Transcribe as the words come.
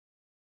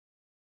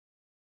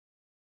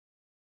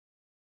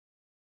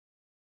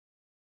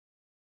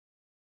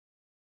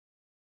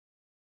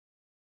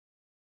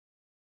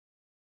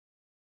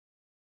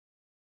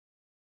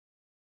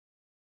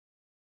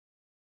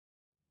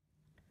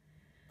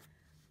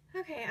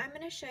Okay, I'm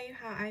going to show you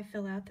how I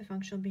fill out the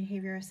functional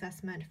behavior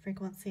assessment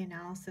frequency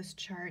analysis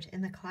chart in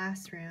the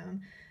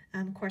classroom.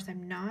 Of course,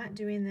 I'm not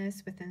doing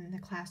this within the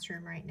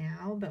classroom right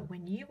now, but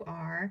when you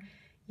are,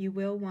 you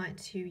will want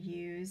to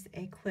use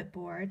a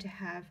clipboard to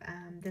have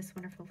this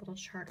wonderful little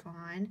chart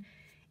on.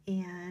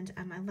 And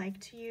I like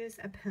to use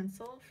a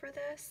pencil for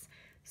this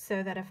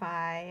so that if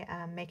I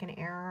make an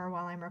error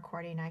while I'm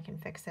recording, I can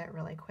fix it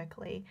really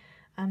quickly.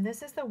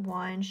 This is the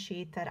one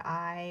sheet that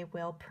I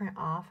will print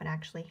off and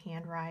actually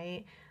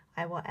handwrite.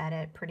 I will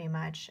edit pretty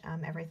much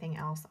everything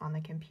else on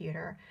the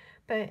computer.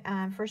 But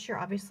first you're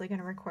obviously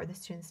going to record the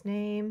student's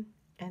name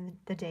and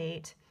the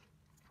date.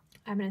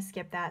 I'm going to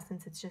skip that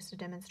since it's just a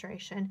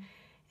demonstration.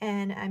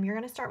 And you're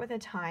going to start with a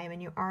time,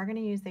 and you are going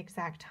to use the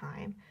exact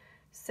time.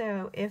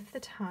 So if the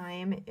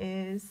time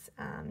is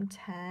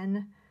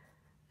 10:02,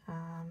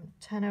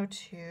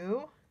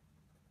 you're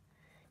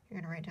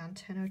going to write down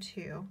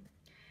 10:02.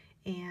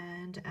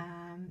 And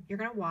you're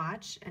going to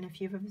watch, and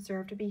if you've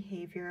observed a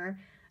behavior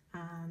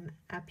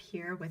up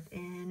here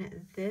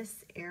within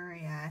this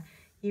area,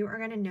 you are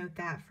going to note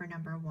that for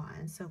number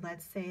 1. So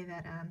let's say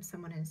that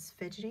someone is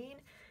fidgeting.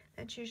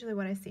 That's usually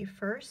what I see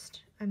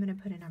first. I'm going to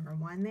put a number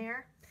 1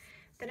 there.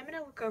 Then I'm going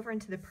to look over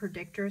into the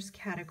predictors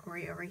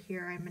category over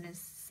here. I'm going to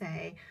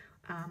say,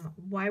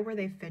 why were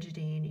they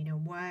fidgeting? You know,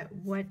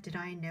 what did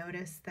I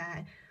notice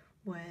that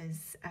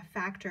was a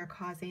factor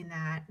causing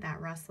that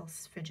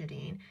restless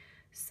fidgeting?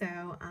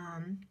 So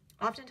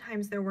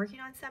oftentimes they're working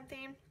on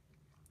something,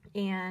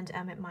 and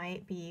it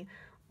might be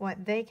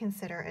what they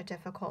consider a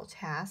difficult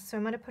task. So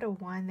I'm going to put a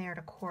 1 there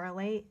to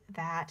correlate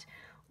that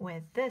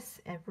with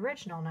this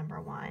original number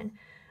 1.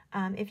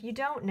 If you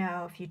don't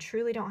know, if you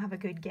truly don't have a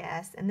good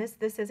guess, and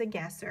this is a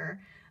guesser,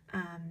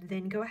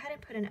 then go ahead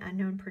and put an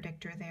unknown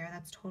predictor there.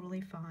 That's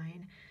totally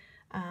fine.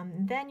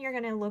 Then you're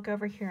going to look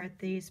over here at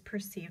these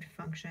perceived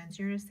functions.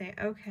 You're going to say,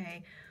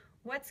 okay,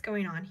 what's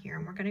going on here?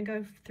 And we're going to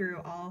go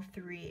through all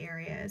 3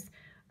 areas.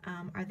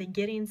 Are they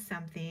getting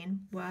something?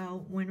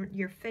 Well, when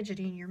you're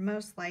fidgeting, you're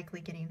most likely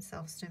getting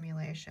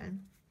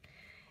self-stimulation.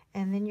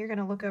 And then you're going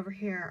to look over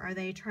here. Are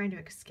they trying to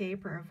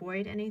escape or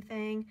avoid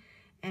anything?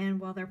 And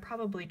well, they're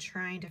probably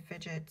trying to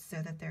fidget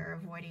so that they're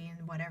avoiding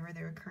whatever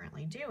they're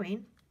currently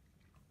doing.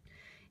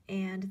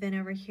 And then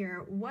over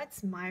here,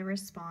 what's my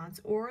response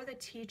or the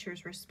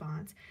teacher's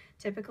response?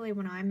 Typically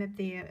when I'm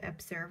the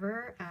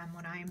observer,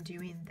 when I'm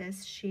doing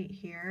this sheet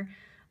here,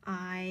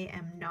 I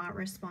am not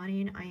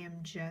responding. I am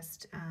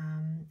just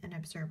an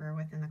observer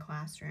within the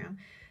classroom.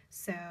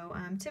 So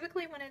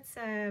typically when it's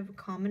a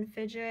common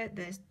fidget,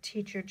 the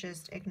teacher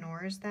just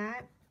ignores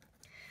that.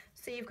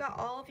 So you've got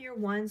all of your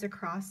 1s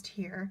across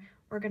here.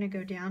 We're going to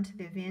go down to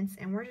the events,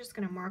 and we're just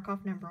going to mark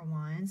off number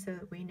 1 so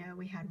that we know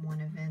we had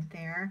 1 event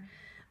there.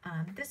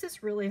 This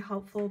is really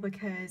helpful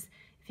because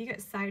if you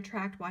get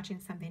sidetracked watching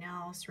something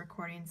else,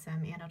 recording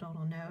some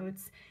anecdotal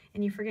notes,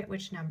 and you forget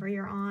which number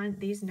you're on,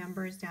 these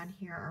numbers down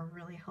here are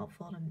really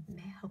helpful to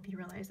help you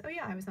realize, oh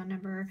yeah, I was on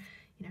number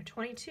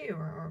 22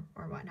 or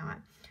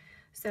whatnot.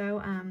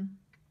 So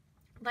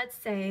let's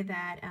say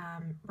that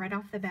right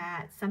off the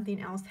bat something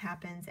else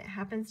happens. It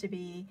happens to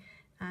be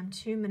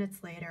 2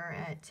 minutes later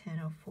at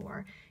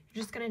 10:04.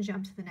 You're just going to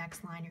jump to the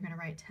next line. You're going to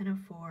write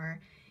 10:04.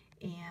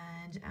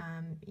 And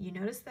you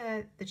notice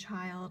that the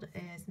child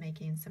is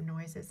making some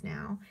noises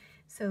now.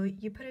 So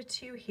you put a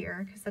 2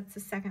 here because that's the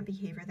second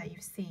behavior that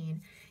you've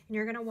seen. And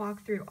you're going to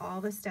walk through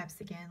all the steps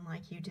again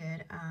like you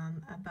did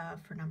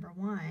above for number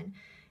 1.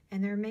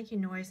 And they're making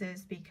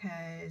noises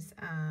because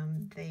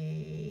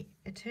the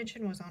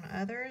attention was on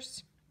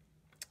others.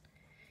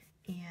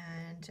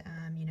 And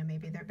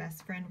maybe their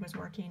best friend was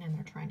working and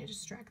they're trying to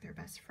distract their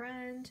best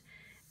friend.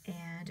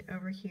 And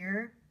over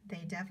here,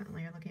 they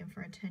definitely are looking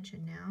for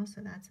attention now,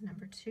 so that's a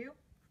number 2.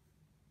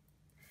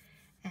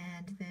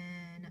 And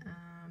then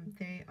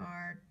they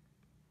are,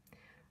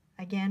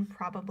 again,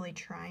 probably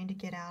trying to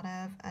get out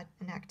of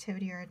an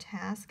activity or a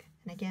task.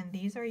 And again,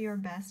 these are your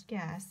best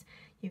guess.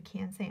 You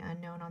can say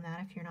unknown on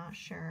that if you're not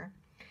sure.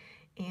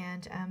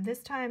 And this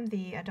time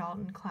the adult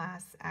in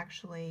class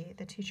actually,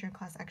 the teacher in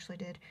class actually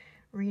did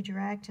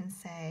redirect and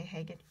say,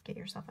 hey, get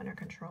yourself under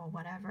control,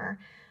 whatever.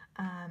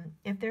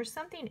 If there's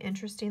something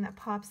interesting that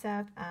pops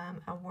up,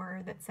 a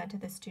word that's said to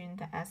the student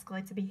that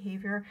escalates a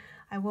behavior,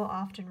 I will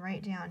often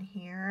write down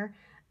here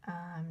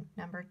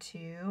number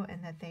 2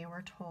 and that they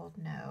were told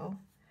no.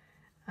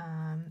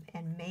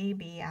 And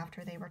maybe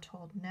after they were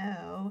told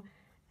no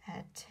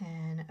at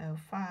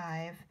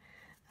 10:05,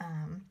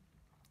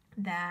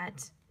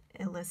 that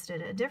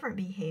elicited a different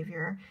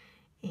behavior,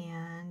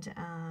 and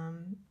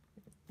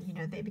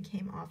they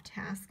became off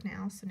task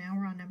now. So now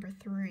we're on number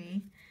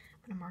 3.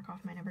 I'm going to mark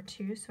off my number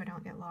 2 so I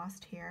don't get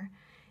lost here.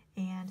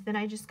 And then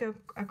I just go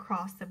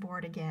across the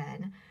board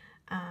again.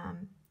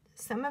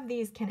 Some of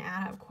these can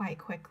add up quite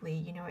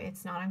quickly.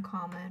 It's not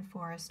uncommon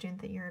for a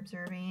student that you're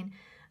observing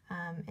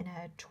in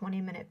a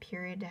 20-minute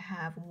period to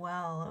have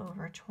well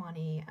over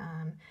 20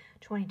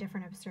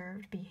 different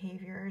observed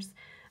behaviors.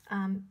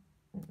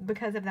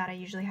 Because of that, I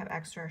usually have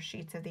extra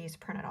sheets of these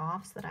printed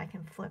off so that I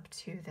can flip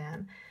to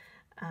them.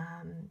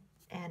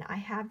 And I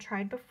have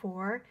tried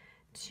before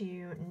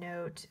to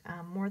note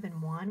more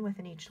than one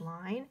within each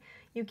line.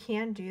 You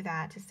can do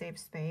that to save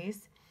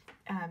space.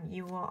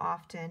 You will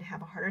often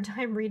have a harder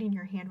time reading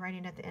your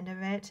handwriting at the end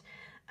of it,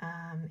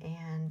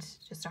 and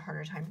just a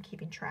harder time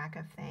keeping track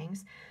of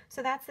things.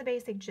 So that's the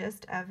basic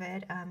gist of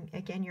it.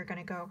 Again, you're going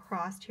to go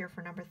across here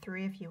for number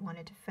 3 if you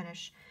wanted to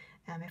finish.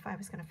 If I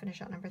was going to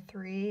finish out number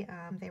 3,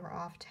 they were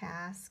off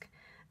task.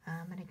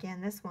 And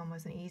again, this one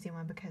was an easy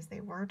one because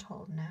they were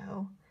told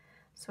no.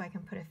 So I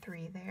can put a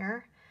 3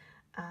 there.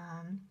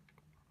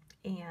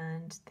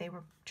 And they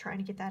were trying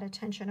to get that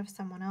attention of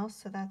someone else.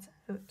 So that's,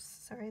 oops,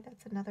 sorry,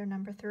 that's another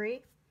number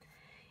 3.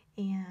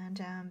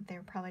 And they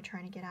were probably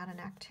trying to get out an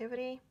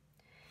activity.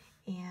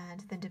 And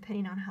then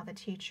depending on how the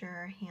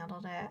teacher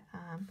handled it,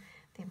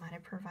 they might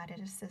have provided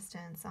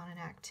assistance on an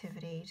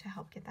activity to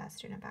help get that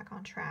student back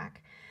on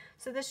track.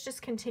 So this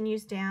just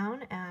continues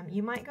down.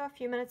 You might go a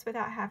few minutes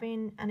without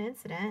having an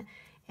incident,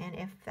 and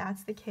if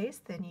that's the case,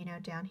 then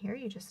down here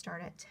you just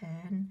start at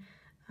 10,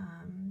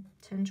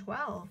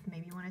 12.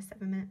 Maybe you want a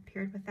 7-minute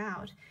period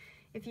without.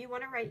 If you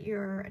want to write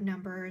your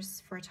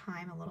numbers for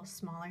time a little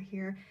smaller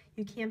here,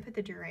 you can put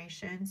the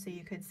duration, so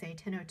you could say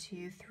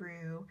 10:02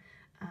 through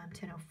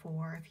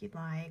 10:04 if you'd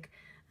like.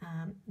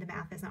 The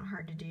math isn't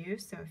hard to do,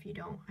 so if you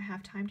don't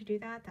have time to do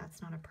that,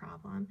 that's not a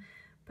problem.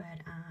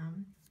 But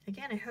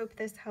again, I hope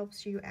this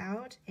helps you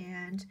out,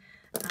 and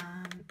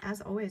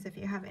as always, if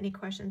you have any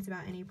questions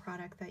about any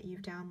product that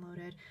you've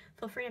downloaded,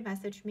 feel free to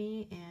message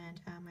me,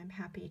 and I'm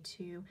happy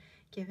to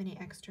give any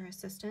extra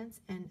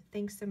assistance. And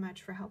thanks so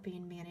much for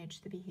helping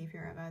manage the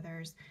behavior of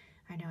others.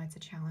 I know it's a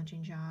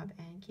challenging job,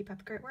 and keep up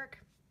the great work.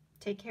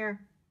 Take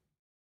care.